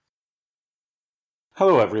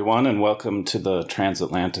Hello, everyone, and welcome to the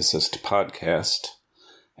Transatlanticist podcast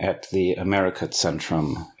at the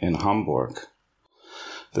Amerikazentrum in Hamburg.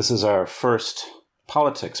 This is our first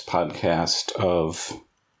politics podcast of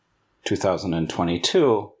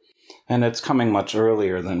 2022, and it's coming much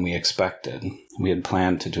earlier than we expected. We had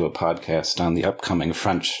planned to do a podcast on the upcoming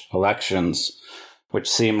French elections, which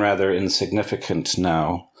seem rather insignificant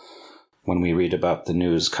now when we read about the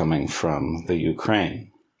news coming from the Ukraine.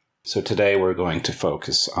 So today we're going to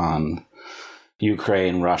focus on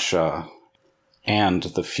Ukraine, Russia, and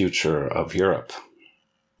the future of Europe.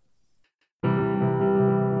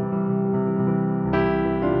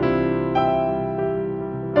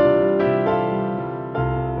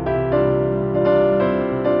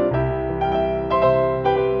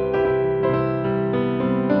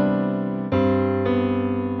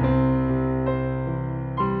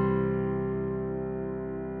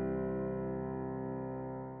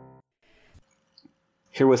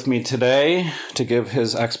 Here with me today to give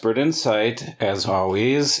his expert insight, as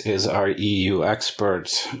always, is our EU expert,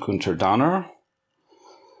 Günther Donner.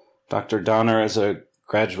 Dr. Donner is a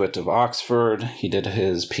graduate of Oxford. He did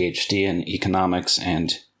his PhD in economics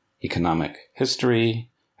and economic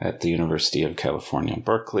history at the University of California,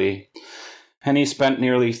 Berkeley. And he spent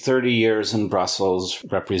nearly 30 years in Brussels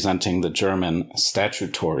representing the German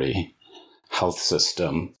statutory health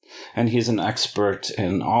system, and he's an expert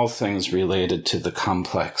in all things related to the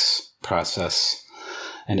complex process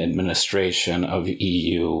and administration of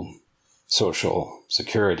EU social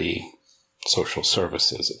security, social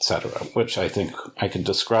services, etc., which I think I can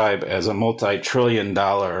describe as a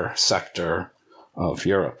multi-trillion-dollar sector of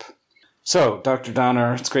Europe. So, Dr.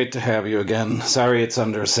 Donner, it's great to have you again. Sorry it's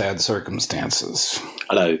under sad circumstances.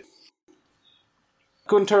 Hello.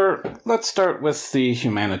 Günther, let's start with the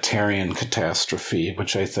humanitarian catastrophe,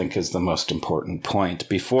 which I think is the most important point,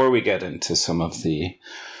 before we get into some of the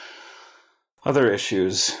other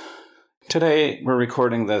issues. Today, we're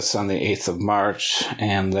recording this on the 8th of March,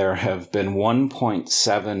 and there have been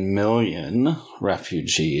 1.7 million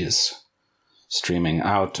refugees streaming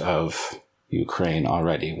out of Ukraine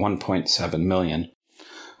already. 1.7 million,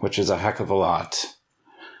 which is a heck of a lot.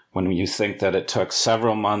 When you think that it took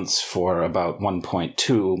several months for about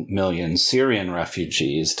 1.2 million Syrian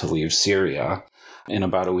refugees to leave Syria, in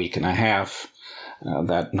about a week and a half,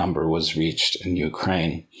 that number was reached in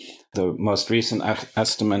Ukraine. The most recent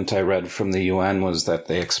estimate I read from the UN was that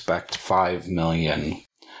they expect 5 million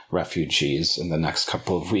refugees in the next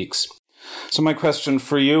couple of weeks. So my question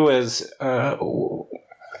for you is,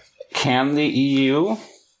 can the EU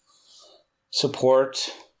support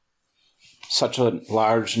such a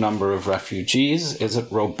large number of refugees? Is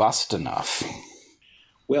it robust enough?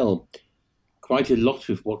 Well, quite a lot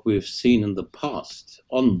of what we've seen in the past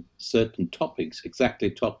on certain topics,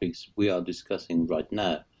 exactly topics we are discussing right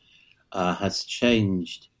now, has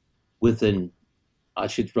changed within, I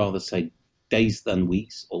should rather say, days than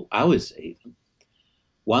weeks or hours even.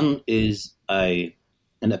 One is an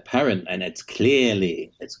apparent, and it's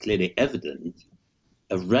clearly evident,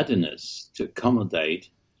 a readiness to accommodate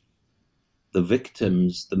the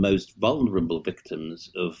victims, the most vulnerable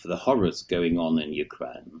victims of the horrors going on in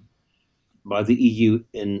Ukraine, by the EU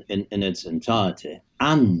in its entirety,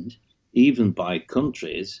 and even by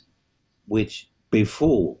countries which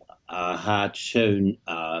before had shown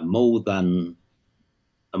a more than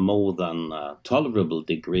tolerable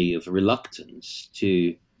degree of reluctance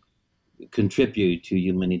to contribute to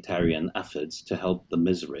humanitarian efforts to help the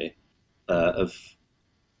misery of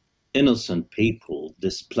innocent people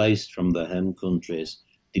displaced from their home countries,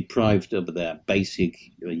 deprived of their basic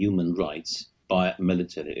human rights by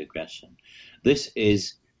military aggression. This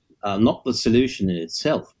is not the solution in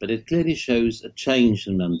itself, but it clearly shows a change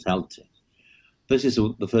in mentality. This is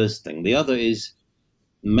the first thing. The other is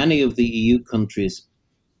many of the EU countries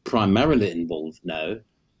primarily involved now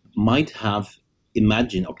might have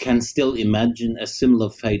imagined or can still imagine a similar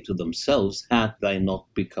fate to themselves had they not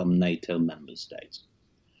become NATO member states.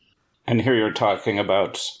 And here you're talking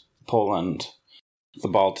about Poland, the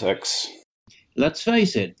Baltics. Let's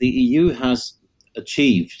face it, the EU has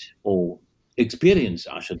achieved, or experienced,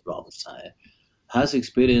 I should rather say, has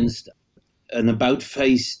experienced an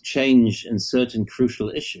about-face change in certain crucial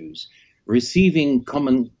issues, receiving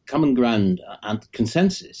common ground and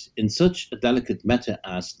consensus in such a delicate matter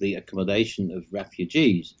as the accommodation of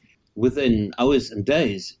refugees within hours and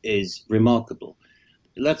days is remarkable.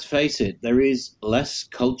 Let's face it, there is less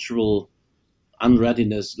cultural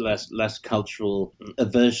unreadiness, less cultural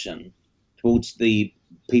aversion towards the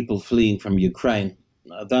people fleeing from Ukraine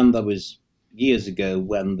than there was years ago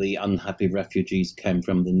when the unhappy refugees came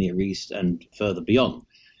from the Near East and further beyond.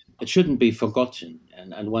 it shouldn't be forgotten,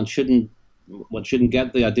 and one shouldn't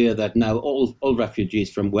get the idea that now all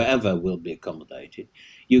refugees from wherever will be accommodated.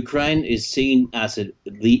 Ukraine is seen as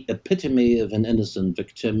the epitome of an innocent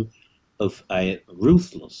victim of a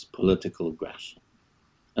ruthless political aggression.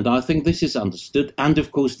 And I think this is understood. And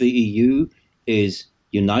of course, the EU is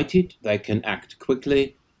united, they can act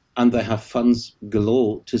quickly, and they have funds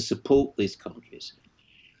galore to support these countries.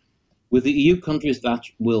 With the EU countries,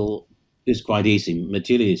 is quite easy,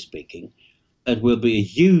 materially speaking. It will be a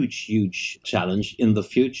huge, huge challenge in the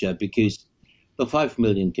future because the 5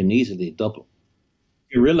 million can easily double.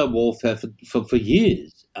 Guerrilla warfare for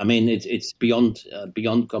years. I mean, it's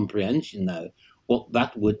beyond comprehension now what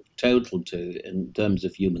that would total to in terms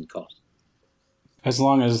of human cost. As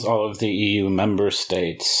long as all of the EU member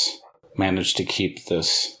states manage to keep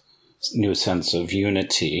this new sense of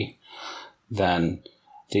unity, then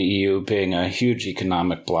the EU, being a huge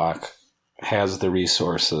economic bloc, has the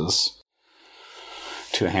resources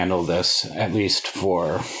to handle this, at least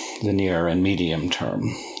for the near and medium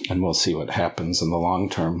term. And we'll see what happens in the long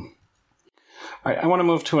term. I want to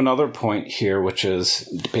move to another point here, which is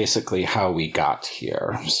basically how we got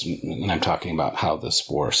here. And I'm talking about how this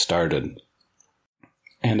war started.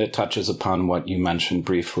 And it touches upon what you mentioned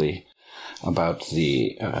briefly about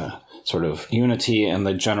the sort of unity and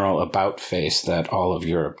the general about face that all of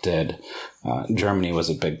Europe did. Germany was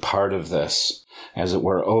a big part of this, as it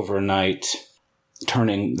were, overnight,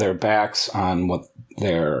 turning their backs on what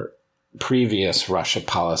their previous Russia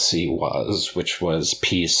policy was, which was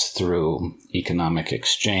peace through economic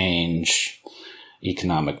exchange,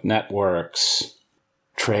 economic networks,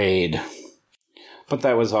 trade. But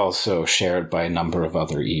that was also shared by a number of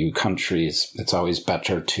other EU countries. It's always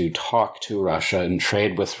better to talk to Russia and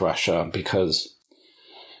trade with Russia because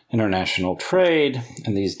international trade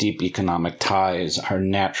and these deep economic ties are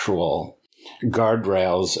natural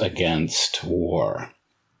guardrails against war.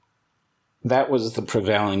 That was the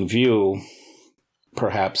prevailing view,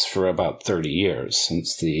 perhaps for about 30 years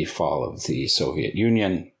since the fall of the Soviet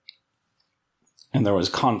Union. And there was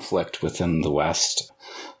conflict within the West.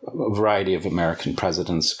 A variety of American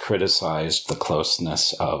presidents criticized the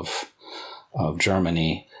closeness of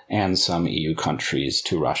Germany and some EU countries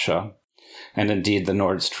to Russia. And indeed, the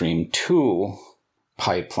Nord Stream 2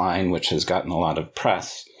 pipeline, which has gotten a lot of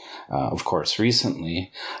press, of course,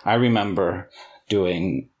 recently. I remember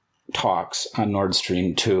doing talks on Nord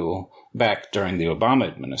Stream 2 back during the Obama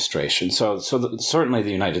administration. So certainly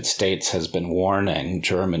the United States has been warning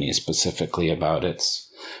Germany specifically about its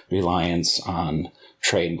reliance on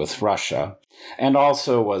trade with Russia, and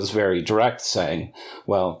also was very direct, saying,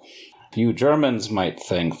 well, you Germans might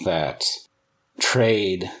think that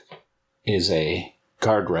trade is a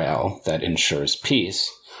guardrail that ensures peace,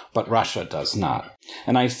 but Russia does not.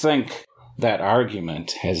 And I think that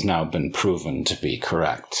argument has now been proven to be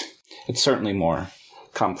correct. It's certainly more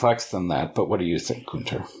complex than that, but what do you think,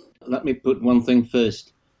 Günter? Let me put one thing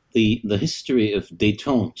first. The history of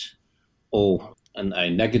détente, or a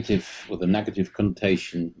negative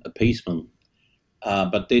connotation, appeasement,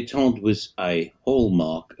 but détente was a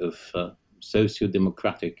hallmark of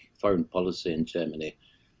socio-democratic foreign policy in Germany.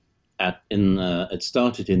 It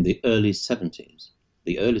started in the early 70s,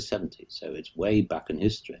 so it's way back in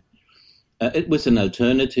history. It was an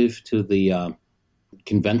alternative to the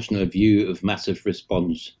conventional view of massive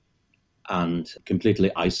response and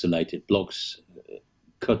completely isolated blocks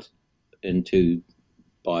cut into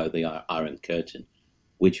by the Iron Curtain,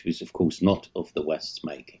 which was, of course, not of the West's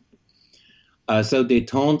making. So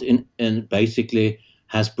détente in basically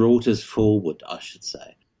has brought us forward, I should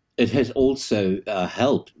say. It has also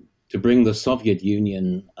helped to bring the Soviet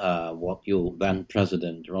Union, what your then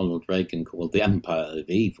President Ronald Reagan called the empire of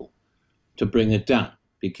evil, to bring it down,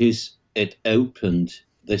 because it opened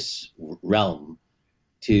this realm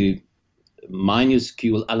to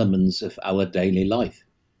minuscule elements of our daily life.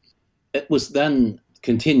 It was then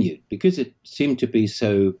continued because it seemed to be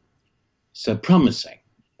so promising.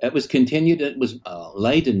 It was continued. It was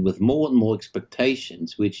laden with more and more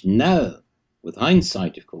expectations, which now, with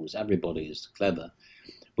hindsight, of course, everybody is clever.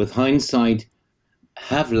 With hindsight,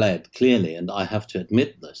 have led clearly, and I have to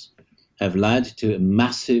admit this, have led to a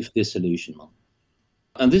massive disillusionment.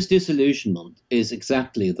 And this disillusionment is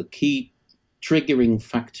exactly the key triggering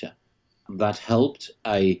factor that helped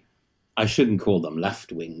I shouldn't call them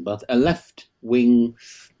left-wing, but a left-wing,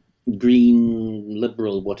 green,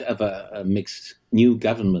 liberal, whatever, mixed new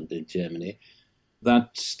government in Germany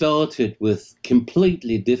that started with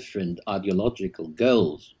completely different ideological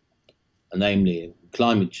goals, namely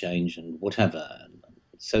climate change and whatever, and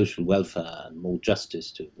social welfare and more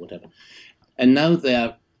justice to whatever. And now they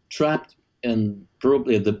are trapped in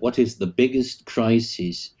probably what is the biggest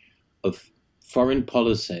crisis of foreign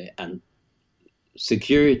policy and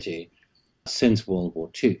security since World War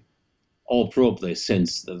II, or probably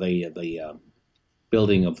since the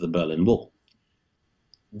building of the Berlin Wall.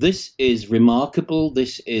 This is remarkable.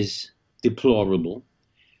 This is deplorable.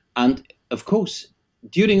 And of course,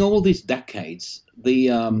 during all these decades,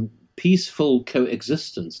 the peaceful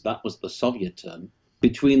coexistence, that was the Soviet term,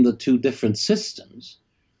 between the two different systems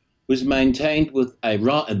was maintained with a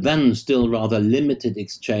then still rather limited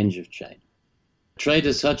exchange of trade. Trade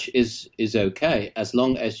as such is okay as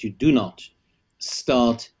long as you do not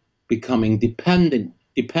start becoming dependent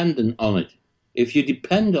on it. If you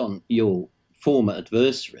depend on your former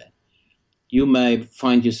adversary, you may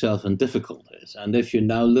find yourself in difficulties. And if you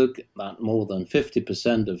now look at more than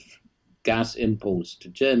 50% of gas imports to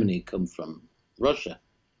Germany come from Russia,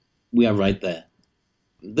 we are right there.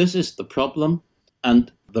 This is the problem.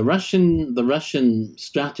 And the Russian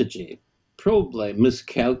strategy probably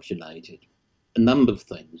miscalculated a number of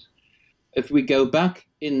things. If we go back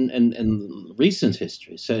in recent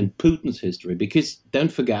history, so in Putin's history, because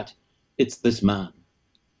don't forget, it's this man.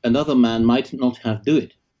 Another man might not have done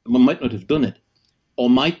it, or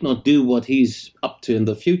might not do what he's up to in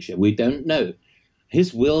the future. We don't know.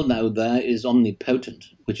 His will now there is omnipotent,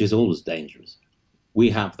 which is always dangerous.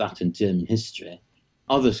 We have that in German history.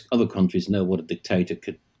 Other countries know what a dictator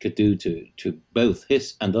could do to both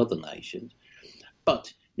his and other nations.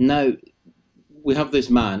 But now we have this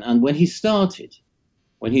man, and when he started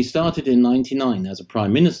in 1999 as a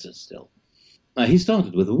prime minister still, he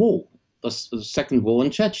started with a war, the second war in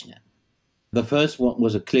Chechnya. The first one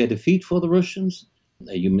was a clear defeat for the Russians,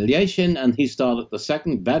 a humiliation, and he started the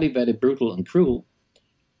second, very, very brutal and cruel.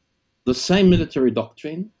 The same military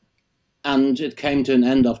doctrine, and it came to an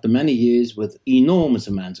end after many years with enormous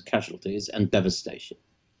amounts of casualties and devastation.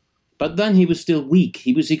 But then he was still weak.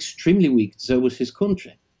 He was extremely weak, so was his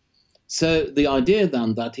country. So the idea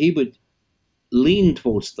then that he would lean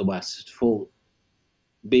towards the West for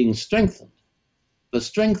being strengthened, the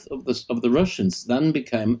strength of the Russians then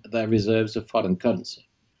became their reserves of foreign currency.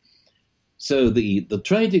 So the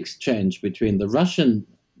trade exchange between the Russian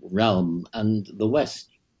realm and the West,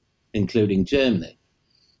 including Germany,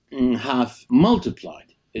 have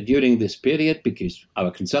multiplied during this period because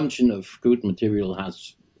our consumption of crude material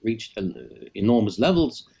has reached enormous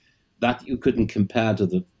levels that you couldn't compare to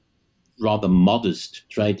the rather modest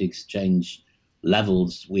trade exchange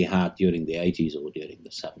levels we had during the 80s or during the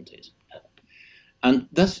 70s. And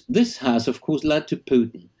this has, of course, led to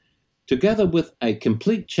Putin, together with a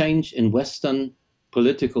complete change in Western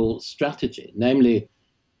political strategy, namely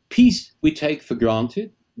peace we take for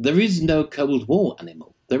granted. There is no Cold War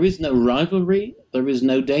anymore. There is no rivalry. There is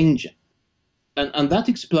no danger. And that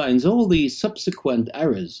explains all the subsequent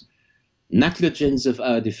errors, negligence of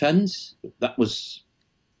our defense. That was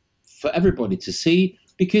for everybody to see,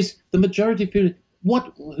 because the majority of people,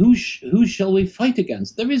 who shall we fight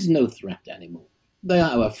against? There is no threat anymore. They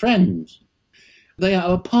are our friends. They are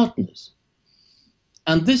our partners.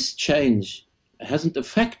 And this change hasn't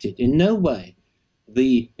affected in no way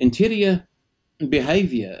the interior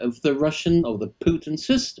behavior of the Russian or the Putin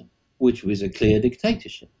system, which was a clear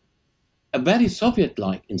dictatorship. A very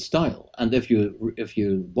Soviet-like in style. And if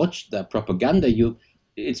you watch their propaganda,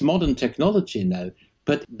 it's modern technology now,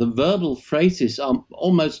 but the verbal phrases are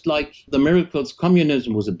almost like the miracles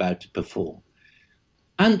communism was about to perform.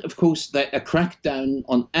 And of course, a crackdown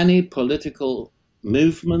on any political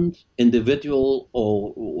movement, individual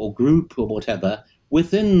or group or whatever,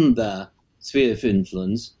 within their sphere of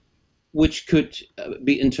influence, which could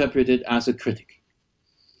be interpreted as a critic.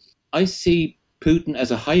 I see Putin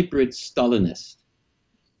as a hybrid Stalinist.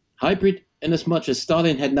 Hybrid in as much as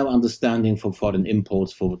Stalin had no understanding for foreign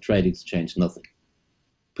imports, for trade exchange, nothing.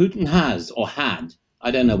 Putin has, or had,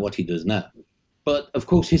 I don't know what he does now, but of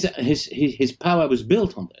course his power was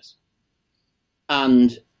built on this.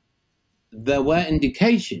 And there were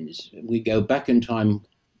indications, we go back in time,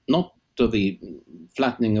 not to the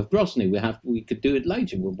flattening of Grozny, we could do it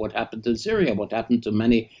later with what happened in Syria, what happened to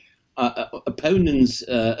many opponents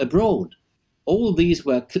abroad. All these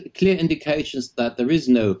were clear indications that there is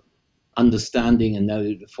no understanding and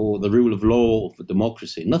no for the rule of law or for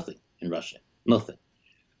democracy, nothing in Russia, nothing.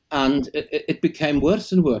 And it became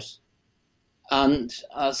worse and worse. And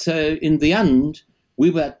so in the end,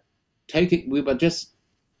 we were just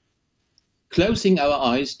closing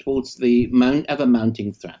our eyes towards the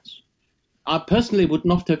ever-mounting threats. I personally would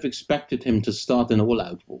not have expected him to start an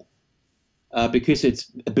all-out war because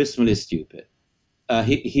it's abysmally stupid.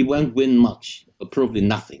 He won't win much, or probably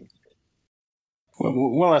nothing.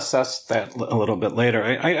 We'll assess that a little bit later.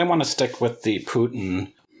 I want to stick with the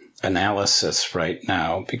Putin analysis right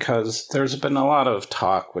now, because there's been a lot of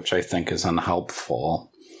talk, which I think is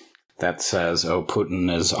unhelpful, that says, oh,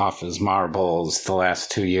 Putin is off his marbles. The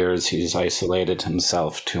last 2 years, he's isolated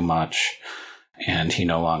himself too much, and he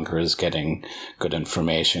no longer is getting good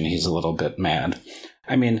information. He's a little bit mad.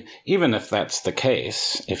 I mean, even if that's the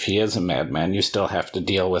case, if he is a madman, you still have to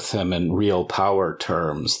deal with him in real power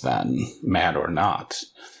terms then, mad or not.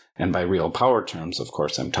 And by real power terms, of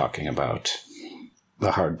course, I'm talking about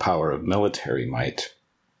the hard power of military might.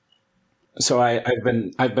 So I've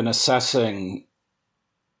been assessing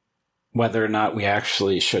whether or not we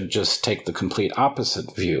actually should just take the complete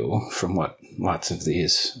opposite view from what lots of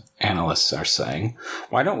these analysts are saying.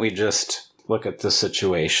 Why don't we just look at the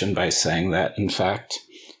situation by saying that, in fact,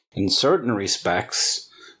 in certain respects,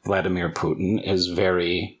 Vladimir Putin is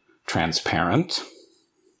very transparent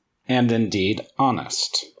and indeed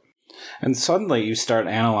honest. And suddenly you start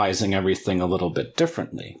analyzing everything a little bit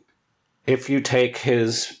differently. If you take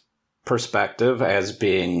his perspective as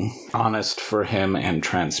being honest for him and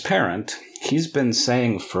transparent, he's been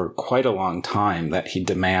saying for quite a long time that he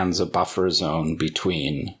demands a buffer zone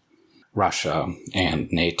between Russia and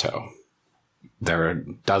NATO. There are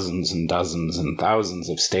dozens and dozens and thousands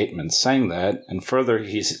of statements saying that, and further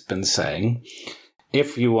he's been saying,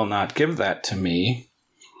 if you will not give that to me,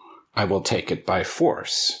 I will take it by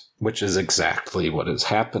force, which is exactly what is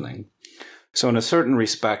happening. So in a certain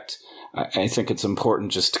respect, I think it's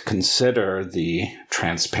important just to consider the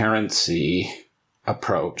transparency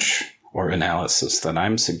approach or analysis that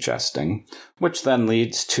I'm suggesting, which then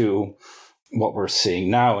leads to what we're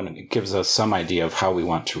seeing now, and it gives us some idea of how we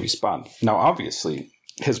want to respond. Now, obviously,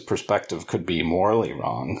 his perspective could be morally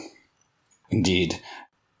wrong. Indeed,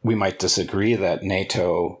 we might disagree that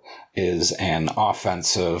NATO is an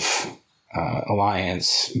offensive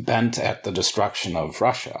alliance bent at the destruction of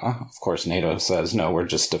Russia. Of course, NATO says, no, we're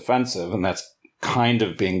just defensive, and that's kind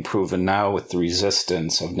of being proven now with the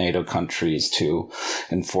resistance of NATO countries to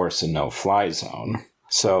enforce a no-fly zone.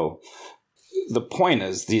 So the point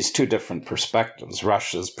is these two different perspectives.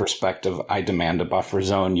 Russia's perspective, I demand a buffer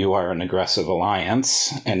zone, you are an aggressive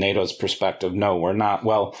alliance, and NATO's perspective, no, we're not.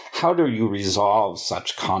 Well, how do you resolve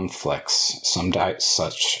such conflicts,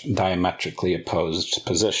 such diametrically opposed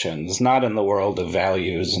positions, not in the world of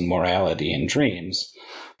values and morality and dreams,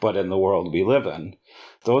 but in the world we live in?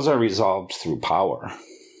 Those are resolved through power.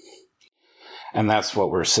 And that's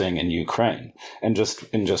what we're seeing in Ukraine. And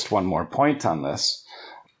just one more point on this.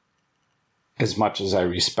 As much as I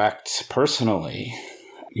respect personally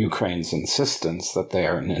Ukraine's insistence that they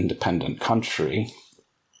are an independent country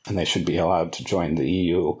and they should be allowed to join the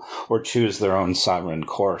EU or choose their own sovereign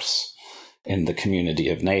course in the community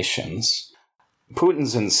of nations,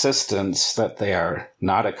 Putin's insistence that they are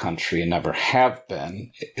not a country and never have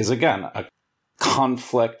been is, again, a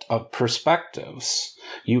conflict of perspectives.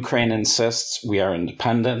 Ukraine insists we are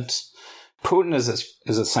independent. Putin is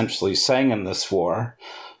essentially saying in this war,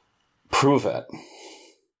 prove it.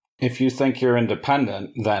 If you think you're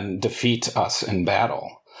independent, then defeat us in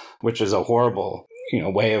battle, which is a horrible,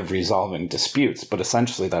 way of resolving disputes. But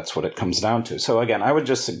essentially, that's what it comes down to. So again, I would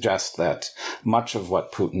just suggest that much of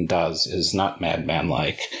what Putin does is not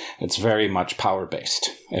madman-like. It's very much power-based.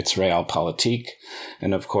 It's realpolitik.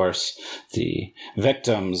 And of course, the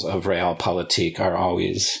victims of realpolitik are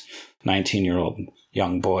always 19-year-old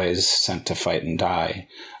young boys sent to fight and die,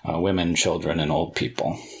 women, children, and old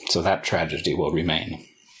people. So that tragedy will remain.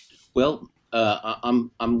 Well,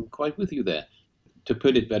 I'm quite with you there. To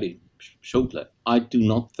put it very shortly, I do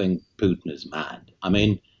not think Putin is mad. I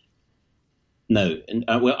mean, no,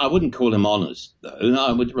 I wouldn't call him honest, though.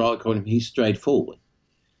 I would rather call him he's straightforward.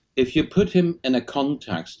 If you put him in a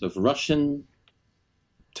context of Russian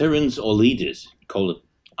tyrants or leaders, call it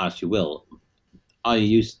as you will, I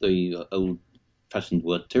use the old-fashioned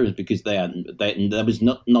word tyrants because there was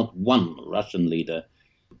not one Russian leader,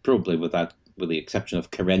 probably with the exception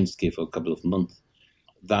of Kerensky for a couple of months,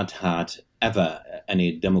 that had ever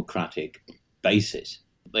any democratic basis.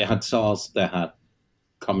 They had Tsars, they had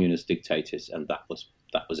communist dictators, and that was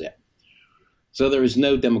it. So there is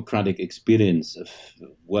no democratic experience of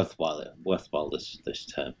worthwhile this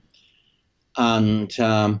term. And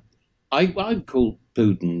I call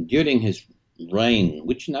Putin, during his reign,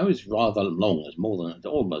 which now is rather long, it's more than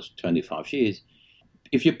almost 25 years,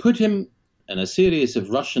 if you put him in a series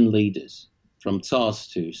of Russian leaders, from Tsars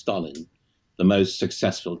to Stalin, the most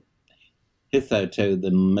successful, hitherto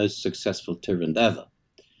the most successful tyrant ever,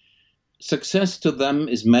 success to them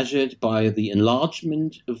is measured by the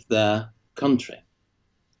enlargement of their country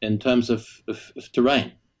in terms of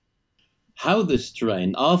terrain. how this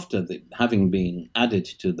terrain, after having been added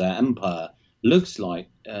to their empire, looks like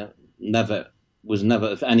was never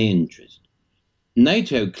of any interest.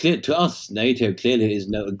 NATO clearly is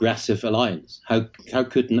no aggressive alliance.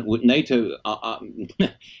 Would NATO?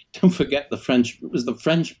 Don't forget the French. It was the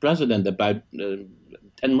French president about 10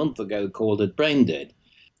 months ago called it brain dead.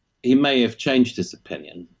 He may have changed his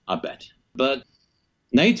opinion, I bet. But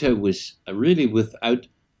NATO was really without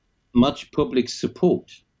much public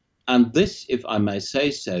support. And this, if I may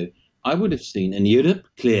say so, I would have seen in Europe,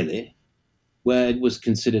 clearly, where it was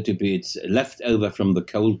considered to be its leftover from the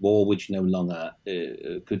Cold War, which no longer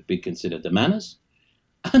could be considered a menace.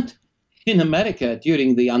 And in America,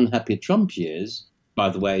 during the unhappy Trump years, by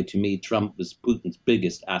the way, to me, Trump was Putin's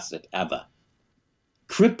biggest asset ever,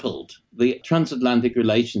 crippled the transatlantic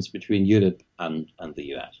relations between Europe and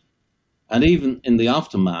the US. And even in the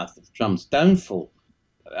aftermath of Trump's downfall,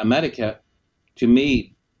 America, to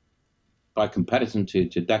me, by comparison to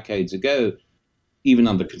decades ago, even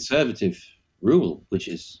under conservative rule, which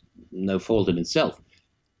is no fault in itself,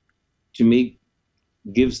 to me,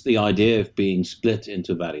 gives the idea of being split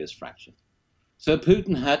into various fractions. So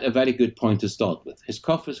Putin had a very good point to start with. His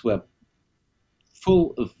coffers were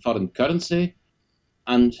full of foreign currency,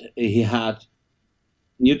 and he had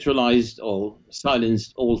neutralized or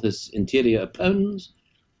silenced all his interior opponents.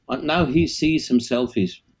 And now he sees himself,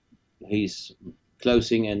 he's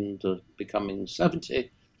closing in to becoming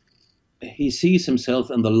 70. He sees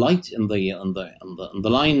himself in the light in the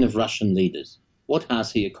line of Russian leaders. What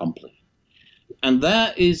has he accomplished? And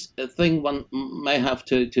there is a thing one may have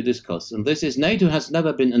to discuss. And this is, NATO has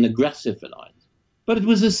never been an aggressive alliance, but it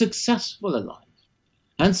was a successful alliance.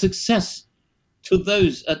 And success to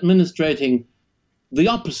those administrating the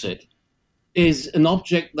opposite is an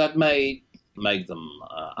object that may make them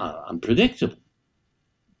unpredictable.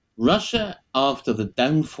 Russia, after the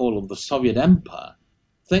downfall of the Soviet Empire,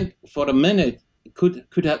 think for a minute, could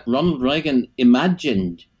have Ronald Reagan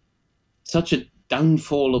imagined such a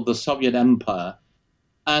downfall of the Soviet Empire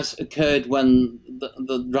as occurred when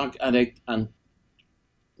the drug addict and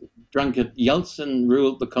drunkard Yeltsin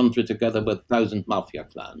ruled the country together with 1,000 mafia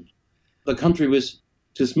clans? The country was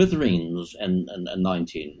to smithereens in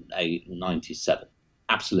 1997.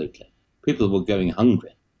 Absolutely. People were going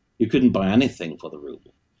hungry. You couldn't buy anything for the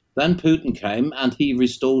ruble. Then Putin came and he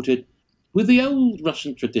restored it with the old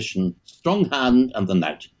Russian tradition, strong hand and the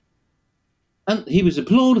knout. And he was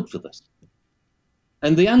applauded for this.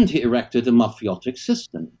 In the end, he erected a mafiotic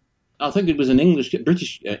system. I think it was an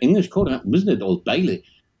British court, wasn't it, Old Bailey,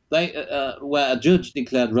 where a judge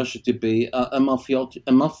declared Russia to be a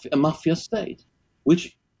mafia state,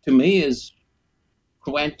 which to me is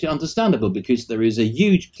quite understandable because there is a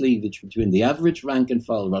huge cleavage between the average rank and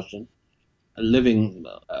file Russian living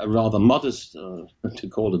a rather modest, to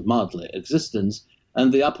call it mildly, existence,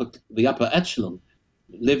 and the upper echelon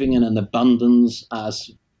living in an abundance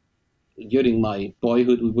as during my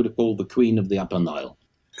boyhood we would have called the Queen of the Upper Nile.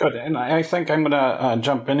 Good, and I think I'm going to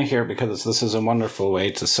jump in here because this is a wonderful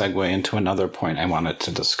way to segue into another point I wanted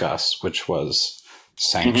to discuss, which was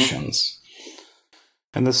sanctions. Mm-hmm.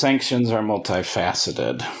 And the sanctions are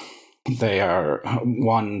multifaceted. They are,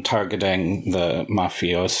 one, targeting the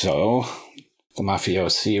mafiosi,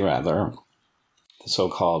 the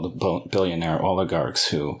so-called billionaire oligarchs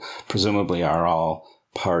who presumably are all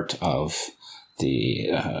part of the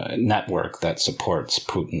network that supports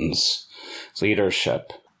Putin's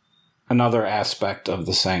leadership. Another aspect of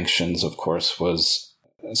the sanctions, of course, was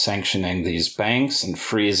sanctioning these banks and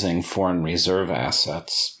freezing foreign reserve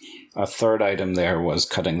assets. A third item there was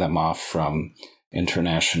cutting them off from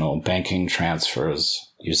international banking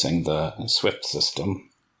transfers using the SWIFT system.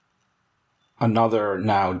 Another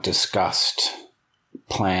now discussed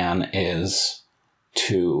plan is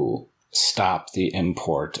to stop the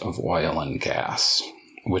import of oil and gas,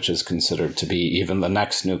 which is considered to be even the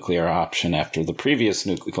next nuclear option after the previous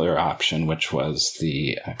nuclear option, which was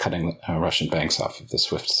the cutting Russian banks off of the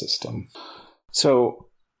SWIFT system. So,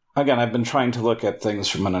 again, I've been trying to look at things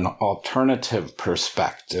from an alternative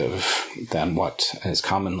perspective than what is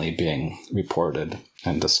commonly being reported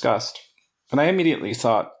and discussed. And I immediately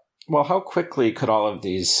thought, well, how quickly could all of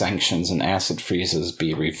these sanctions and asset freezes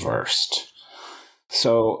be reversed?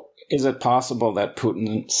 So is it possible that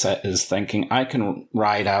Putin is thinking, I can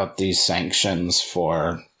ride out these sanctions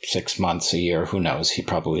for 6 months, a year, who knows? He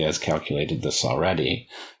probably has calculated this already.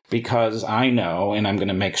 Because I know, and I'm going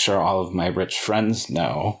to make sure all of my rich friends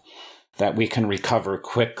know, that we can recover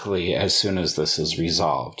quickly as soon as this is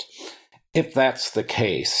resolved. If that's the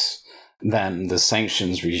case, then the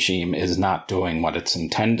sanctions regime is not doing what it's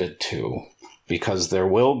intended to, because there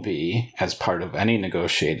will be, as part of any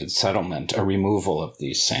negotiated settlement, a removal of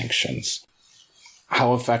these sanctions.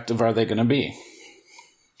 How effective are they going to be?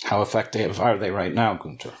 How effective are they right now,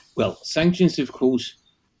 Günter? Well, sanctions, of course,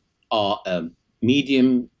 are a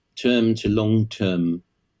medium-term to long-term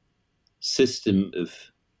system of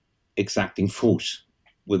exacting force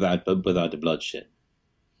without a bloodshed.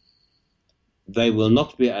 They will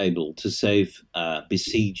not be able to save a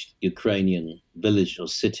besieged Ukrainian village or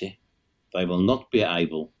city. They will not be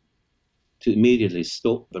able to immediately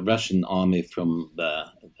stop the Russian army from the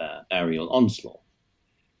aerial onslaught.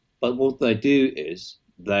 But what they do is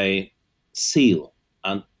they seal,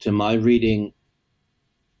 and to my reading,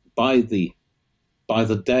 by the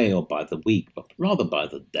day or by the week, but rather by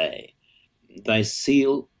the day, they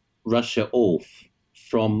seal Russia off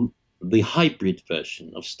from the hybrid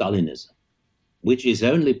version of Stalinism, which is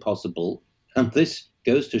only possible, and this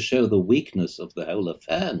goes to show the weakness of the whole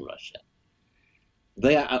affair in Russia.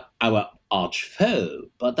 They are our arch foe,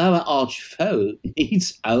 but our arch foe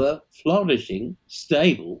needs our flourishing,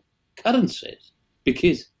 stable currencies,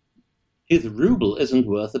 because his ruble isn't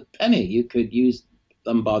worth a penny. You could use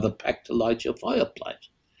them by the peck to light your fireplace.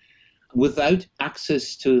 Without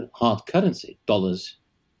access to hard currency, dollars,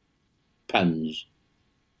 pounds,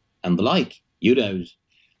 and the like, euros,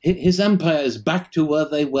 his empire is back to where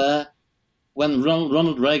they were when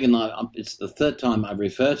Ronald Reagan, it's the third time I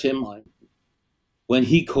refer to him, when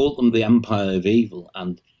he called them the empire of evil,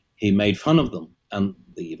 and he made fun of them and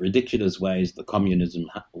the ridiculous ways the communism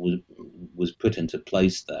was put into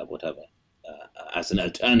place there, whatever, as an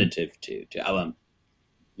alternative to our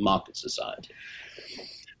market society.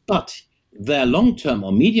 But their long-term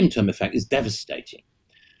or medium-term effect is devastating.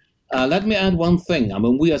 Let me add one thing. I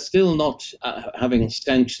mean, we are still not having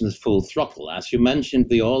sanctions full throttle. As you mentioned,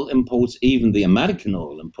 the oil imports, even the American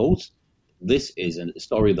oil imports, this is a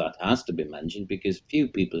story that has to be mentioned because few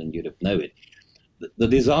people in Europe know it. The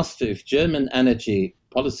disaster of German energy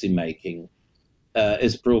policy making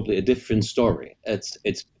is probably a different story. It's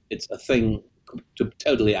a thing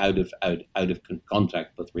totally out of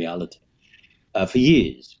contact with reality. For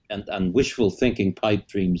years, and wishful thinking pipe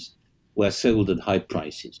dreams were sold at high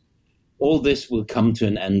prices. All this will come to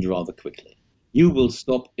an end rather quickly. You will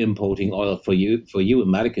stop importing oil for you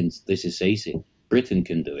Americans. This is easy. Britain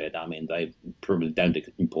can do it. I mean, they probably don't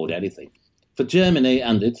import anything. For Germany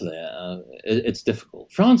and Italy, it's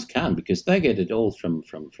difficult. France can, because they get it all from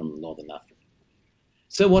Northern Africa.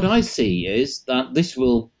 So what I see is that this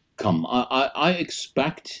will come. I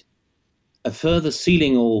expect a further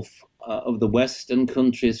sealing off of the Western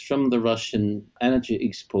countries from the Russian energy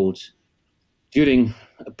exports during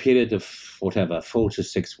a period of 4 to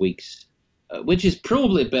 6 weeks, which is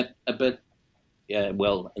probably a bit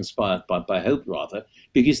inspired by hope rather,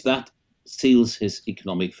 because that seals his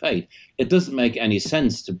economic fate. It doesn't make any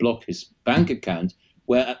sense to block his bank account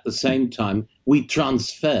where at the same time we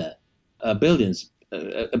transfer a billion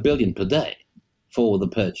per day for the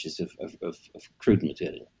purchase of crude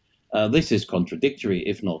material. This is contradictory,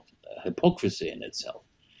 if not hypocrisy in itself.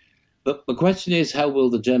 But the question is, how will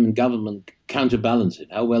the German government counterbalance it?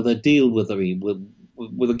 How will they deal with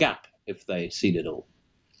a gap if they seal it all?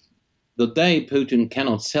 The day Putin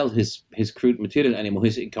cannot sell his crude material anymore,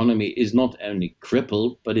 his economy is not only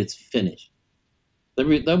crippled, but it's finished.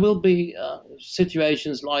 There will be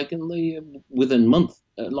situations like within a month,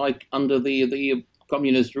 like under the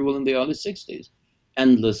communist rule in the early 60s.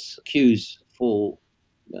 Endless queues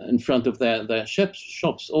in front of their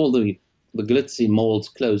shops. All the glitzy malls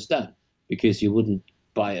closed down because you wouldn't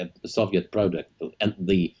buy a Soviet product. And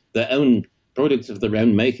their own products of their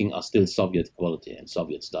own making are still Soviet quality and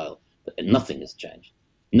Soviet style. Nothing has changed.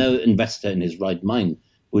 No investor in his right mind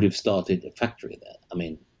would have started a factory there. I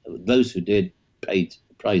mean, those who did paid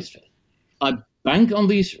the price for it. I bank on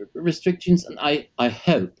these restrictions, and I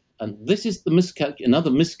hope, and this is another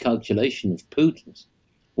miscalculation of Putin's.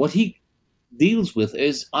 What he deals with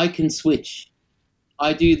is, I can switch.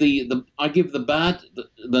 I do I give the bad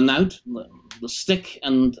the knout, the stick,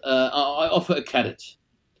 and I offer a carrot,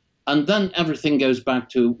 and then everything goes back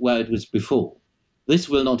to where it was before. This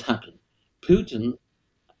will not happen. Putin,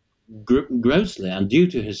 grossly, and due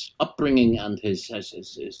to his upbringing and his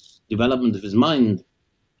development of his mind,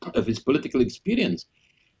 of his political experience,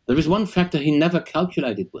 there is one factor he never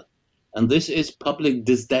calculated with, and this is public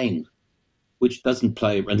disdain, which doesn't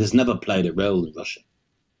play and has never played a role in Russia.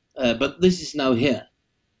 But this is now here,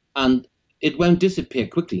 and it won't disappear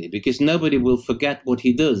quickly because nobody will forget what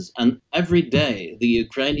he does. And every day the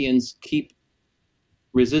Ukrainians keep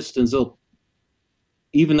resistance up.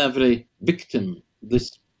 Even every victim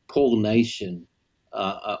this poor nation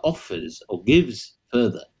offers or gives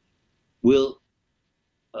further will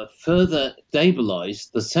further stabilize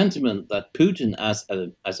the sentiment that Putin as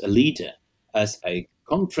a leader, as a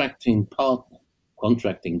contracting partner,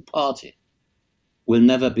 contracting party, will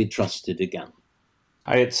never be trusted again.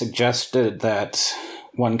 I had suggested that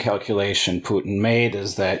one calculation Putin made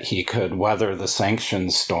is that he could weather the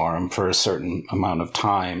sanctions storm for a certain amount of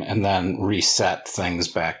time and then reset things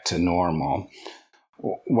back to normal.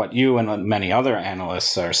 What you and many other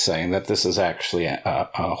analysts are saying, that this is actually a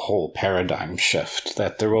whole paradigm shift,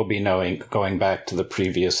 that there will be no going back to the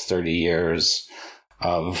previous 30 years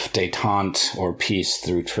of détente or peace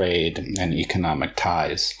through trade and economic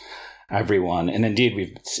ties. Everyone, and indeed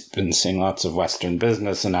we've been seeing lots of Western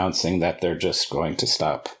business announcing that they're just going to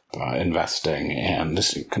stop investing and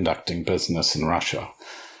conducting business in Russia.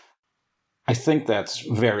 I think that's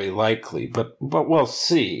very likely, but we'll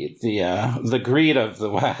see. The greed of the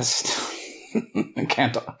West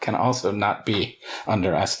can also not be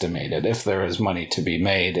underestimated. If there is money to be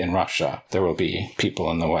made in Russia, there will be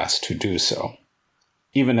people in the West who do so,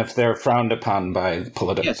 even if they're frowned upon by the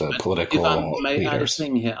political if I may add a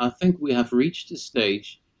thing here, I think we have reached a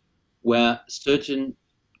stage where certain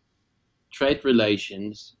trade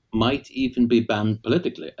relations might even be banned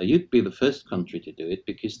politically. You'd be the first country to do it,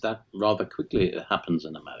 because that rather quickly happens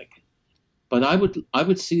in America. But I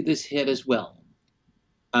would see this here as well.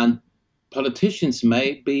 And politicians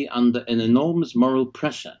may be under an enormous moral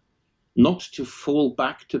pressure not to fall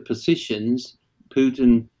back to positions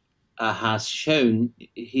Putin has shown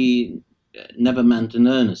he never meant in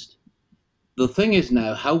earnest. The thing is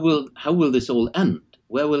now, how will this all end?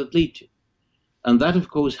 Where will it lead to? And that, of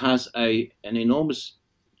course, has an enormous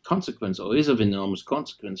consequence, or is of enormous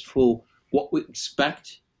consequence, for what we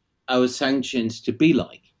expect our sanctions to be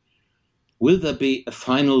like. Will there be a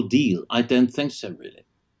final deal? I don't think so, really.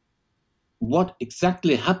 What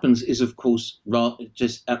exactly happens is, of course,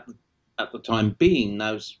 just at the time being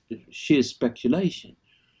now sheer speculation.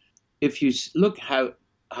 If you look how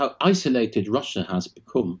isolated Russia has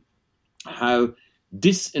become, how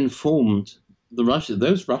disinformed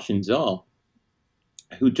those Russians are,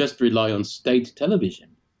 who just rely on state television,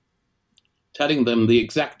 telling them the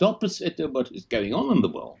exact opposite of what is going on in the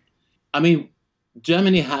world. I mean,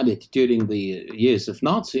 Germany had it during the years of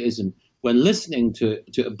Nazism, when listening to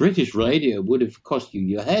a British radio would have cost you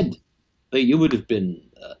your head. You would have been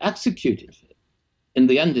executed. In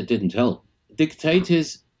the end, it didn't help.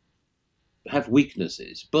 Dictators have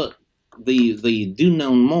weaknesses, but the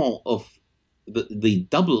denouement of the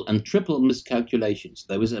double and triple miscalculations.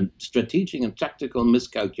 There was a strategic and tactical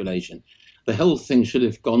miscalculation. The whole thing should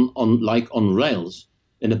have gone on like on rails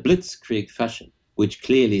in a blitzkrieg fashion, which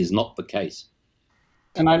clearly is not the case.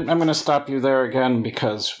 And I'm going to stop you there again,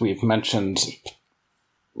 because we've mentioned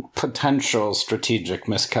potential strategic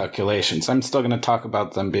miscalculations. I'm still going to talk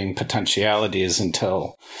about them being potentialities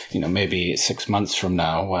until, maybe 6 months from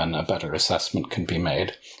now, when a better assessment can be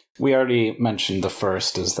made. We already mentioned the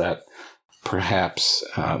first is that perhaps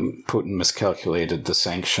Putin miscalculated the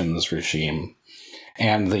sanctions regime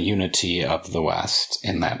and the unity of the West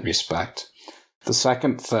in that respect. The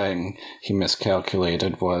second thing he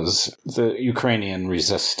miscalculated was the Ukrainian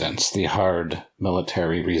resistance, the hard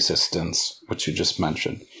military resistance, which you just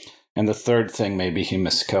mentioned. And the third thing maybe he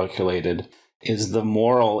miscalculated is the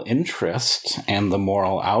moral interest and the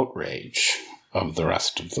moral outrage of the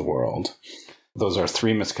rest of the world. Those are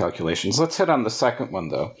three miscalculations. Let's hit on the second one,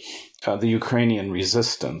 though, the Ukrainian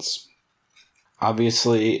resistance.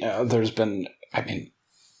 Obviously, there's been,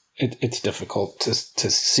 it's difficult to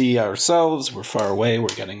see ourselves. We're far away. We're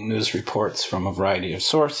getting news reports from a variety of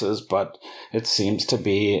sources, but it seems to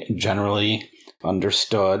be generally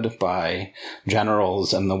understood by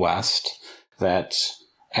generals in the West that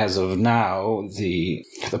as of now, the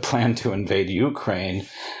plan to invade Ukraine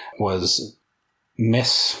was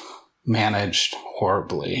mismanaged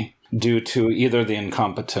horribly due to either the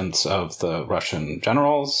incompetence of the Russian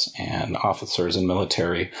generals and officers and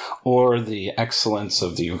military, or the excellence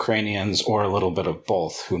of the Ukrainians, or a little bit of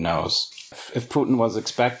both, who knows. If Putin was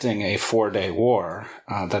expecting a 4-day war,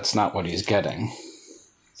 that's not what he's getting.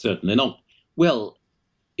 Certainly not. Well,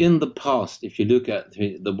 in the past, if you look at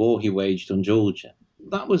the war he waged on Georgia,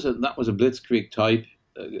 that was a blitzkrieg type,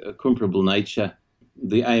 a comparable nature.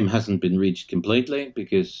 The aim hasn't been reached completely,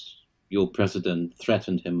 because your president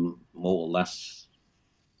threatened him more or less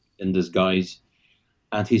in disguise,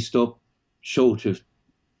 and he stopped short of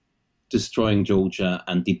destroying Georgia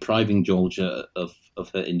and depriving Georgia of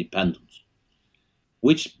her independence.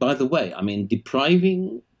 Which, by the way,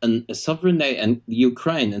 depriving a sovereign and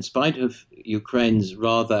Ukraine, in spite of Ukraine's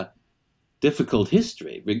rather difficult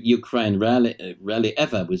history, Ukraine rarely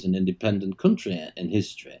ever was an independent country in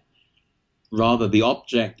history. rather the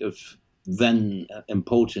object of then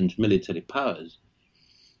important military powers,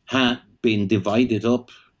 had been divided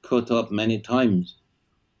up, cut up many times.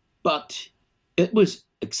 But it was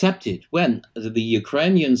accepted when the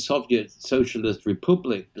Ukrainian Soviet Socialist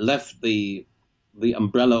Republic left the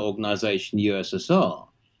umbrella organization USSR.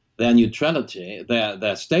 Their neutrality,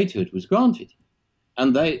 their statehood was granted.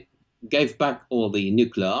 And they gave back all the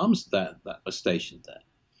nuclear arms that were stationed there.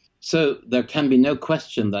 So there can be no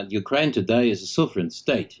question that Ukraine today is a sovereign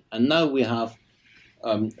state. And now we have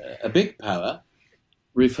a big power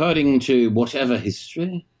referring to whatever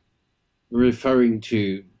history, referring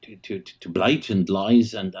to blatant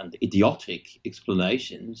lies and idiotic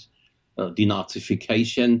explanations.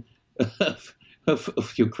 Denazification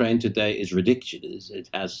of Ukraine today is ridiculous. It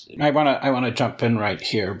has. I want to jump in right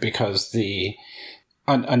here because a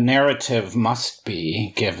narrative must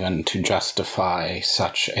be given to justify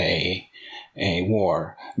such a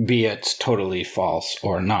war, be it totally false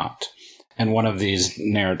or not. And one of these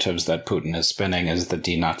narratives that Putin is spinning is the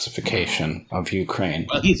denazification of Ukraine.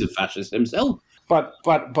 Well, he's a fascist himself. But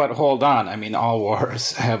hold on. I mean, all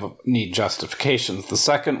wars need justifications. The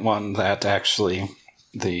second one that actually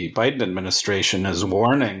the Biden administration is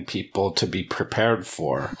warning people to be prepared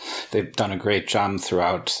for. They've done a great job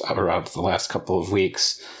throughout the last couple of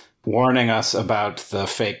weeks, warning us about the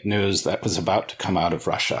fake news that was about to come out of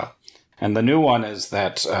Russia. And the new one is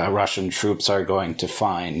that Russian troops are going to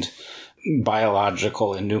find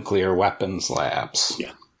biological and nuclear weapons labs.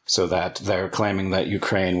 Yeah. So that they're claiming that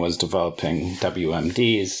Ukraine was developing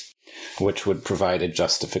WMDs, which would provide a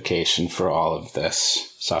justification for all of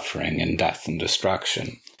this suffering and death and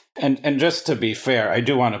destruction. And just to be fair, I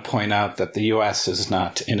do want to point out that the U.S. is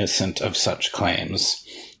not innocent of such claims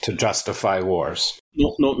to justify wars.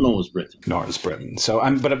 Nor is Britain. Nor is Britain. So,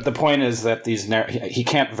 but the point is that he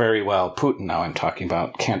can't very well, Putin now I'm talking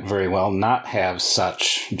about, can't very well not have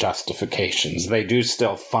such justifications. They do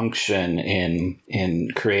still function in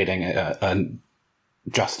creating a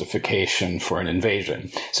justification for an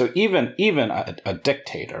invasion. So even a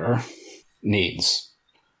dictator needs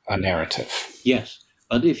a narrative. Yes,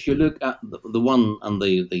 but if you look at the one and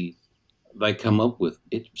the they come up with,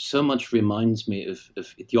 it so much reminds me of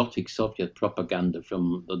idiotic Soviet propaganda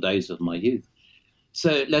from the days of my youth.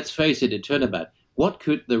 So let's face it, a turnabout. What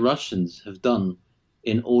could the Russians have done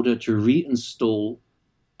in order to reinstall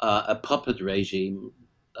a puppet regime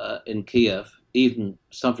in Kiev, even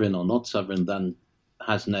sovereign or not sovereign, then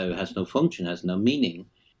has no function, has no meaning?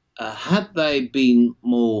 Had they been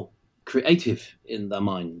more creative in their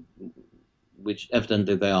mind, which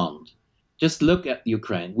evidently they aren't. Just look at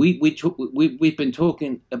Ukraine. We've been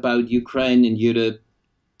talking about Ukraine in Europe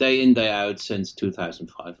day in, day out since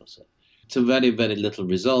 2005 or so. To very, very little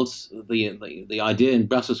results. The idea in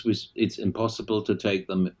Brussels was it's impossible to take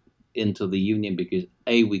them into the union because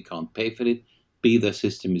A, we can't pay for it, B, the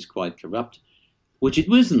system is quite corrupt, which it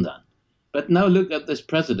wasn't then. But now look at this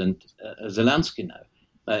president, Zelensky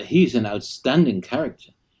now. He's an outstanding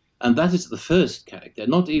character. And that is the first character,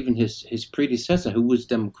 not even his predecessor, who was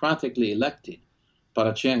democratically elected,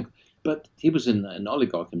 Poroshenko, but he was an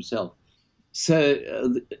oligarch himself. So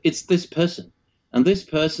it's this person. And this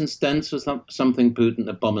person stands for something Putin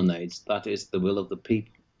abominates, that is the will of the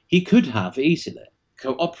people. He could have easily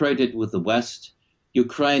cooperated with the West.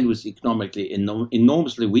 Ukraine was economically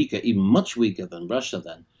enormously weaker, even much weaker than Russia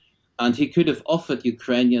then. And he could have offered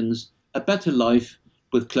Ukrainians a better life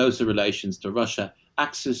with closer relations to Russia,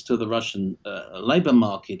 access to the Russian labor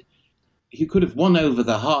market. He could have won over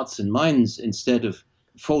their hearts and minds instead of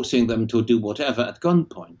forcing them to do whatever at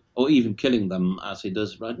gunpoint, or even killing them as he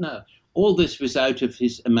does right now. All this was out of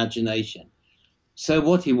his imagination. So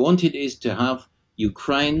what he wanted is to have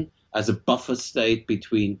Ukraine as a buffer state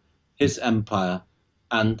between his empire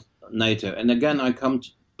and NATO. And again, I come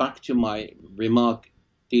back to my remark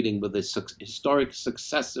dealing with the historic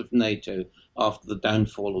success of NATO after the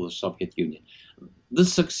downfall of the Soviet Union.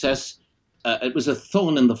 This success, it was a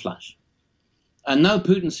thorn in the flesh. And now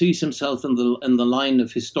Putin sees himself in the line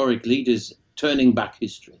of historic leaders turning back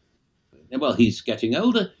history. Well, he's getting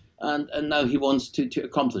older, and now he wants to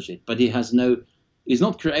accomplish it, but he's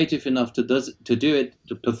not creative enough to do it,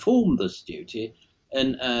 to perform this duty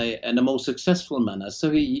in a more successful manner. So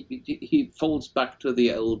he falls back to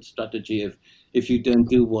the old strategy of, if you don't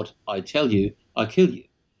do what I tell you, I kill you.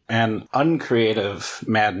 An uncreative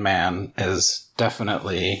madman is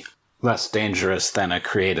definitely less dangerous than a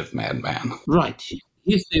creative madman. Right.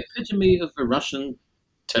 He's the epitome of a Russian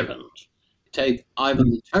tyrant. Take Ivan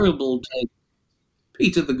the Terrible, take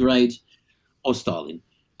Peter the Great, or Stalin.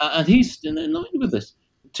 And he's in line with this.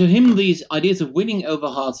 to him, these ideas of winning over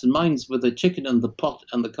hearts and minds with the chicken and the pot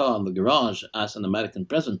and the car and the garage, as an American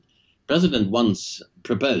president once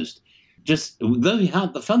proposed, just though he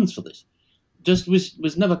had the funds for this, just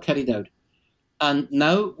was never carried out. And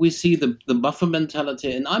now we see the buffer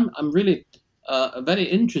mentality, and I'm really very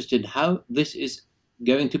interested how this is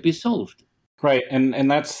going to be solved. Right, and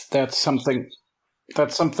that's something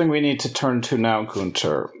we need to turn to now,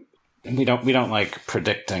 Gunther. We don't like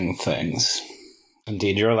predicting things.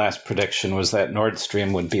 Indeed, your last prediction was that Nord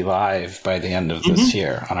Stream would be live by the end of this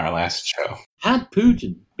year on our last show. Had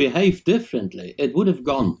Putin behaved differently, it would have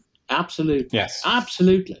gone. Absolutely. Yes.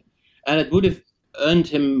 Absolutely. And it would have earned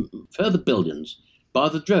him further billions by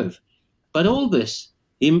the drove. But all this,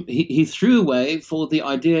 he threw away for the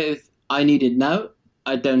idea, if I need it now,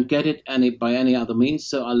 I don't get it by any other means,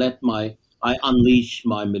 so I unleash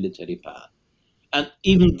my military power. And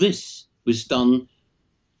even this was done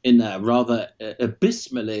in a rather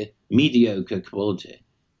abysmally mediocre quality.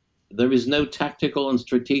 There is no tactical and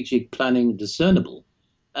strategic planning discernible.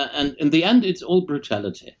 And in the end, it's all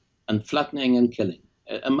brutality and flattening and killing,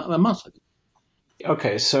 a massacre.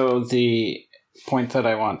 Okay, so the point that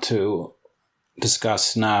I want to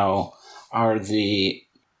discuss now are the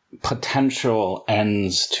potential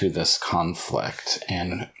ends to this conflict.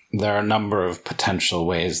 And there are a number of potential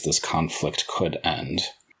ways this conflict could end.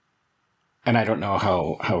 And I don't know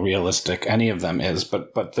how realistic any of them is,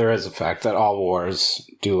 but there is a fact that all wars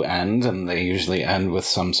do end, and they usually end with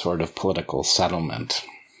some sort of political settlement.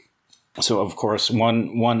 So, of course,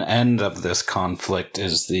 one end of this conflict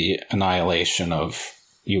is the annihilation of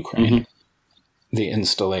Ukraine, the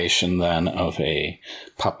installation then of a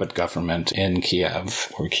puppet government in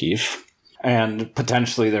Kiev or Kyiv. And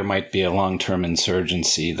potentially there might be a long-term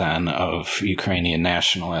insurgency then of Ukrainian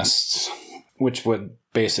nationalists, which would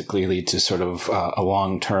basically lead to sort of a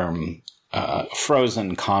long-term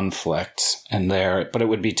frozen conflict but it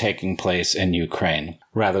would be taking place in Ukraine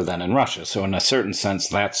rather than in Russia. So in a certain sense,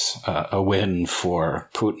 that's a win for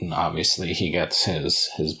Putin. Obviously, he gets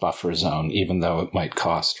his buffer zone, even though it might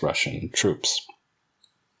cost Russian troops.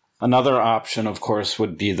 Another option, of course,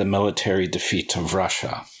 would be the military defeat of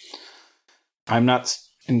Russia. I'm not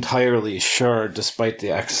entirely sure, despite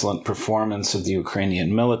the excellent performance of the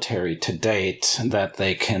Ukrainian military to date, that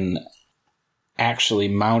they can actually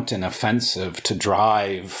mount an offensive to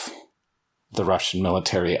drive the Russian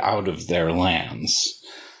military out of their lands.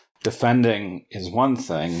 Defending is one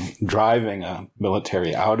thing. Driving a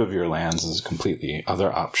military out of your lands is a completely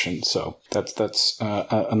other option. So that's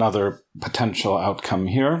another potential outcome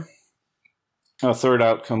here. A third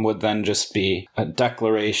outcome would then just be a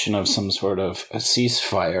declaration of some sort of a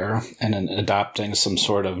ceasefire and adopting some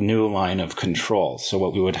sort of new line of control. So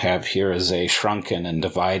what we would have here is a shrunken and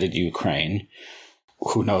divided Ukraine.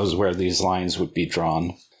 Who knows where these lines would be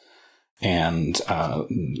drawn? And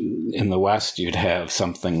in the West, you'd have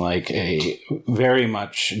something like a very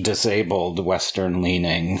much disabled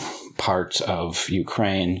Western-leaning part of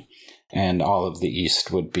Ukraine, and all of the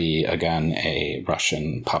East would be, again, a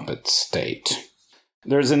Russian puppet state.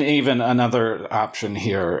 There's even another option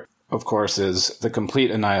here, of course, is the complete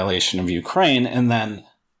annihilation of Ukraine, and then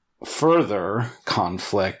further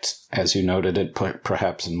conflict, as you noted it,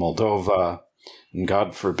 perhaps in Moldova, and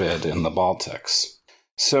God forbid, in the Baltics.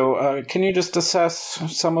 So can you just assess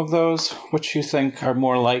some of those, which you think are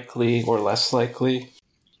more likely or less likely?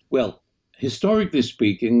 Well, historically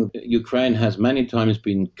speaking, Ukraine has many times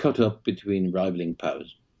been cut up between rivaling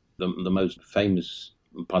powers. The most famous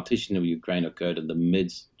partition of Ukraine occurred in the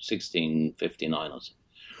mid-1659 or so.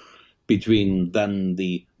 Between then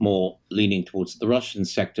the more leaning towards the Russian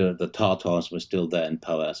sector, the Tatars were still there in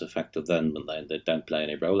power as a factor then, but they don't play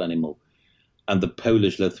any role anymore, and the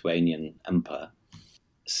Polish-Lithuanian Empire.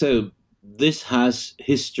 So this has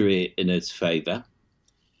history in its favor,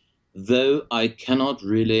 though I cannot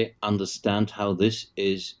really understand how this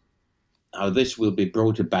will be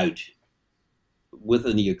brought about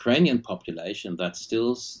within the Ukrainian population that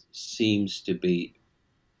still seems to be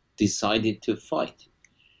decided to fight.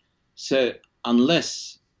 So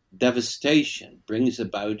unless devastation brings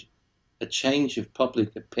about a change of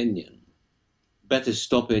public opinion, better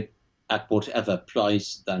stop it at whatever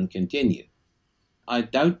price than continue. I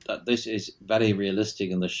doubt that this is very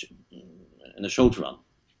realistic in the short run.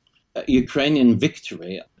 Ukrainian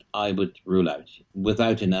victory, I would rule out.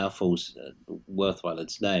 Without an air force worthwhile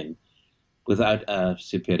its name, without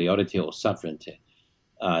superiority or sovereignty,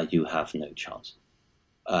 you have no chance.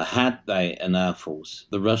 Had they an air force,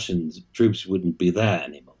 the Russian troops wouldn't be there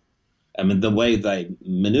anymore. I mean, the way they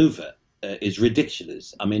maneuver is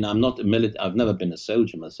ridiculous. I mean, I've never been a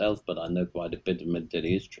soldier myself, but I know quite a bit of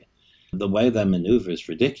military history. The way they maneuver is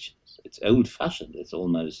ridiculous. It's old-fashioned. It's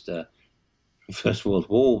almost First World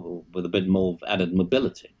War with a bit more added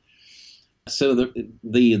mobility. So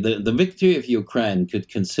the victory of Ukraine could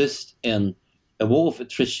consist in a war of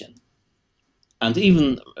attrition and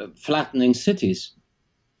even flattening cities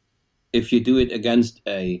if you do it against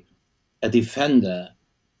a defender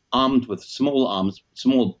armed with small arms,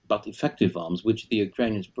 small but effective arms, which the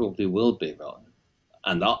Ukrainians probably will be,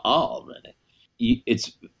 and are already.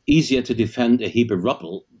 It's easier to defend a heap of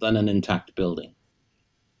rubble than an intact building.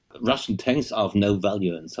 Russian tanks are of no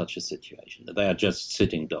value in such a situation. They are just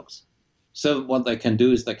sitting ducks. So what they can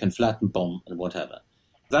do is they can flatten, bomb, and whatever.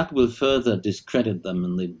 That will further discredit them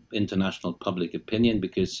in the international public opinion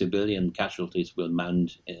because civilian casualties will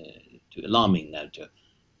mount to alarming now, to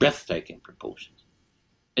breathtaking proportions.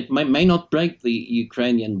 It may not break the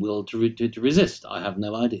Ukrainian will to resist. I have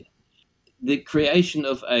no idea. The creation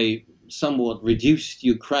of a somewhat reduced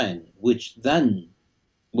Ukraine, which then,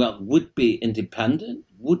 would be independent,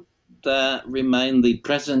 would there remain the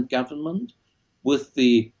present government with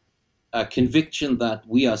the conviction that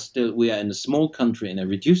we are in a small country, in a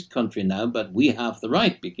reduced country now, but we have the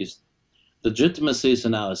right because legitimacy is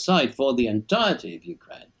on our side for the entirety of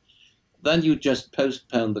Ukraine. Then you just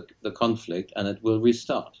postpone the conflict and it will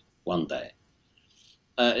restart one day.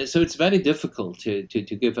 So it's very difficult to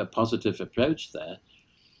give a positive approach there.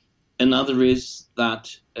 Another is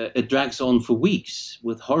that it drags on for weeks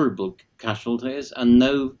with horrible casualties and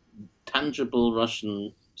no tangible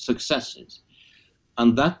Russian successes.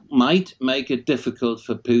 And that might make it difficult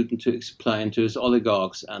for Putin to explain to his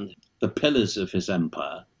oligarchs and the pillars of his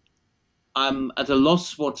empire. I'm at a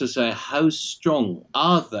loss what to say. How strong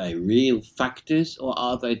are they real factors, or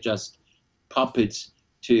are they just puppets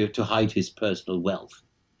to hide his personal wealth?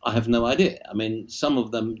 I have no idea. I mean, some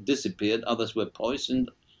of them disappeared, others were poisoned.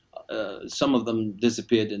 Some of them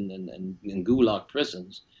disappeared in gulag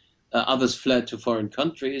prisons. Others fled to foreign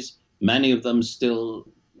countries. Many of them still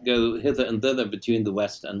go hither and thither between the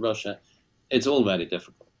West and Russia. It's all very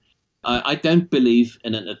difficult. I don't believe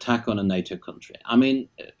in an attack on a NATO country. I mean,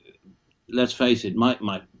 let's face it,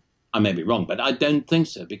 I may be wrong, but I don't think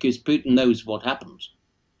so, because Putin knows what happens.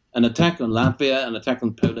 An attack on Latvia, an attack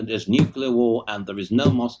on Poland is nuclear war, and there is no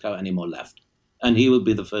Moscow anymore left. And he will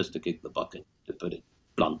be the first to kick the bucket, to put it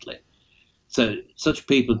bluntly. So such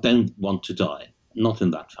people don't want to die, not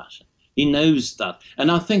in that fashion. He knows that.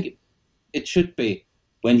 And I think it should be,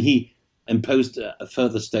 when he imposed a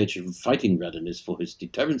further stage of fighting readiness for his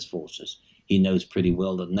deterrence forces, he knows pretty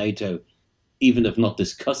well that NATO, even if not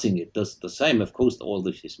discussing it, does the same. Of course, all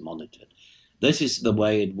this is monitored. This is the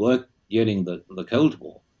way it worked during the Cold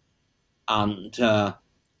War. And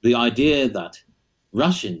the idea that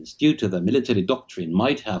Russians, due to their military doctrine,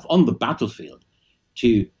 might have on the battlefield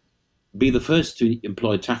to be the first to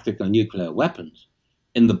employ tactical nuclear weapons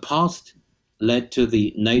in the past led to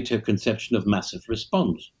the NATO conception of massive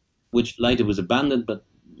response, which later was abandoned. But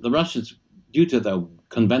the Russians, due to their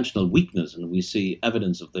conventional weakness, and we see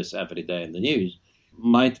evidence of this every day in the news,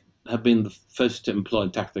 might have been the first to employ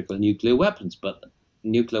tactical nuclear weapons. But a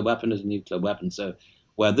nuclear weapon is a nuclear weapon. So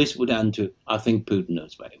where this would end to, I think Putin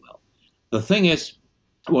knows very well. The thing is,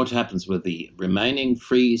 what happens with the remaining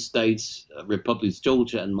free states, Republics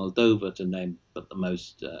Georgia and Moldova, to name but the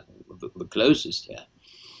most, the closest here.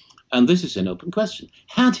 And this is an open question.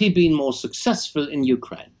 Had he been more successful in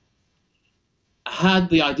Ukraine, had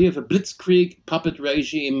the idea of a blitzkrieg puppet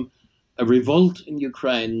regime, a revolt in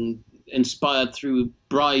Ukraine inspired through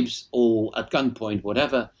bribes or at gunpoint,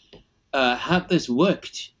 whatever, had this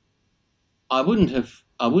worked, I wouldn't have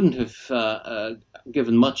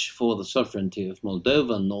given much for the sovereignty of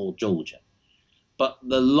Moldova nor Georgia. But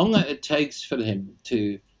the longer it takes for him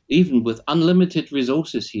to, even with unlimited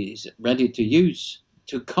resources he's ready to use,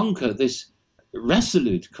 to conquer this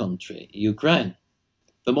resolute country, Ukraine,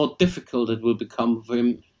 the more difficult it will become for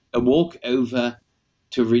him a walkover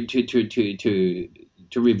to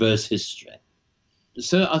reverse history.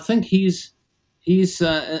 So I think he's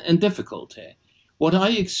in difficulty. What I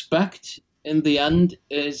expect in the end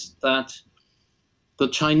is that the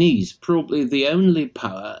Chinese, probably the only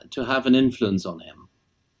power to have an influence on him,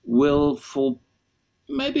 will,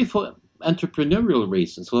 maybe for entrepreneurial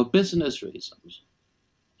reasons, for business reasons,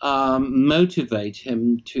 motivate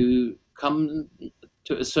him to come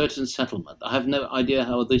to a certain settlement. I have no idea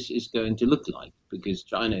how this is going to look like, because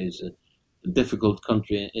China is a difficult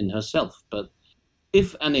country in herself. But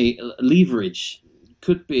if any leverage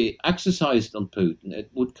could be exercised on Putin, it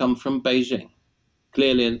would come from Beijing,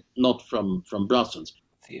 clearly not from Brussels.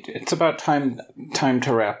 It's about time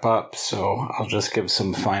to wrap up, so I'll just give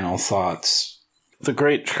some final thoughts. The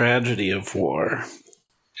great tragedy of war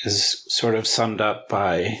is sort of summed up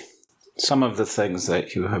by some of the things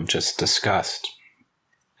that you have just discussed.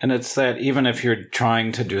 And it's that even if you're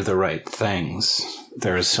trying to do the right things,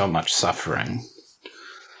 there is so much suffering.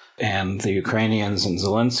 And the Ukrainians and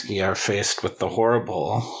Zelensky are faced with the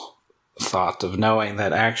horrible thought of knowing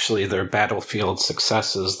that actually they're battlefield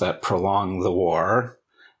successes that prolong the war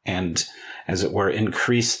and, as it were,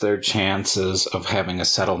 increase their chances of having a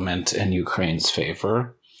settlement in Ukraine's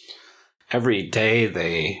favor. Every day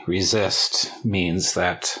they resist means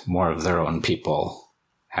that more of their own people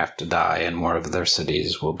have to die and more of their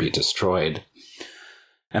cities will be destroyed.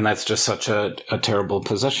 And that's just such a terrible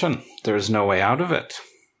position. There's no way out of it.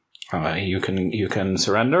 You can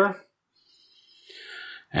surrender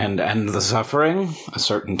and end the suffering, a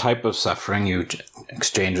certain type of suffering. You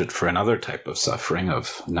exchange it for another type of suffering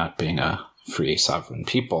of not being a free sovereign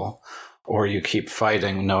people. Or you keep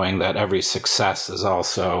fighting knowing that every success is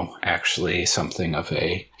also actually something of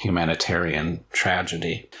a humanitarian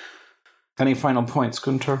tragedy. Any final points,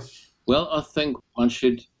 Gunter? Well, I think one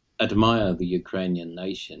should admire the Ukrainian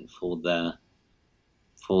nation for their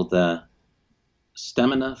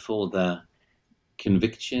stamina, for their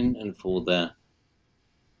conviction, and for the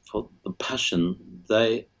passion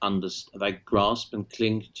they grasp and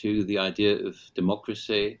cling to the idea of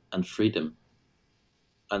democracy and freedom,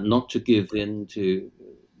 and not to give in to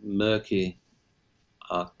murky,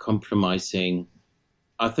 compromising.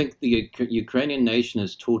 I think the Ukrainian nation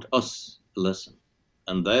has taught us a lesson,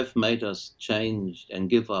 and they've made us change and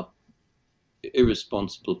give up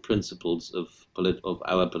irresponsible principles of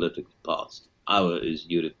our political past. Our is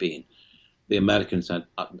European. The Americans had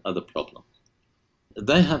other problems.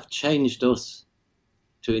 They have changed us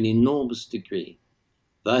to an enormous degree.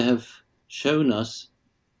 They have shown us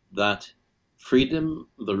that freedom,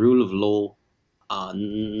 the rule of law, are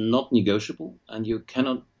not negotiable, and you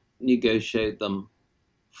cannot negotiate them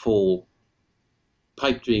for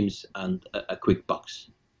pipe dreams and a quick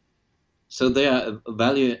bucks. So they are a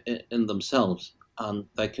value in themselves, and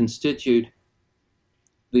they constitute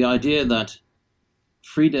the idea that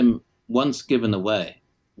freedom, once given away,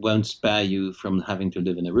 won't spare you from having to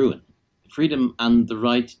live in a ruin. Freedom and the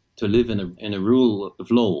right to live in a rule of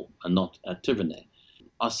law and not a tyranny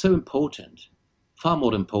are so important, far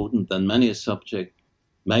more important than many a subject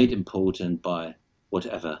made important by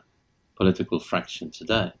whatever political fraction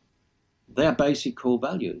today. They are basic core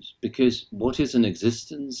values, because what is an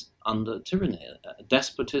existence under tyranny?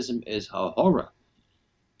 Despotism is a horror,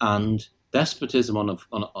 and despotism on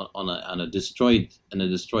a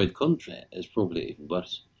destroyed country is probably even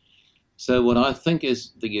worse. So what I think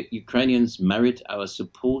is the Ukrainians merit our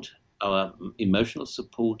support, our emotional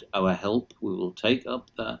support, our help. We will take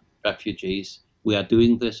up the refugees. We are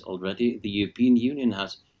doing this already. The European Union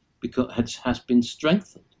has been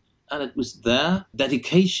strengthened, and it was their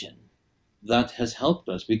dedication that has helped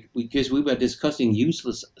us, because we were discussing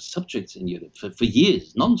useless subjects in Europe for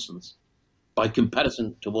years, nonsense, by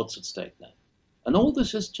comparison to what's at stake now. And all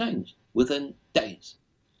this has changed within days.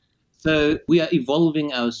 So we are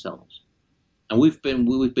evolving ourselves. And we've been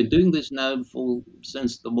doing this now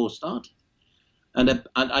since the war started. And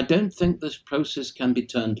I don't think this process can be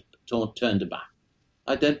turned back.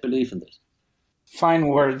 I don't believe in this. Fine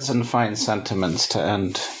words and fine sentiments to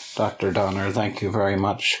end, Dr. Donner. Thank you very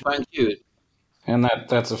much. Thank you. And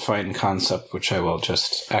that's a fine concept, which I will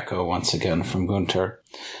just echo once again from Gunter.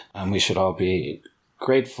 We should all be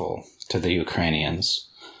grateful to the Ukrainians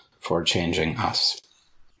for changing us.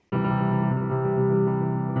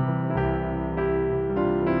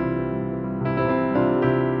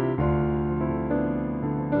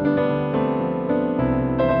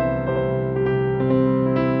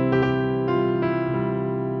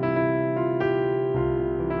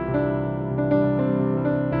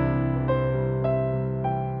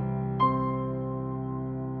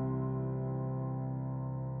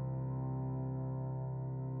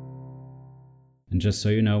 And just so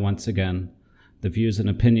you know, once again, the views and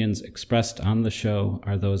opinions expressed on the show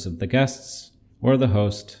are those of the guests or the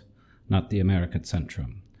host, not the Americat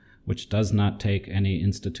Centrum, which does not take any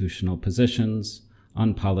institutional positions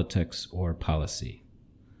on politics or policy.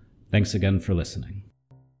 Thanks again for listening.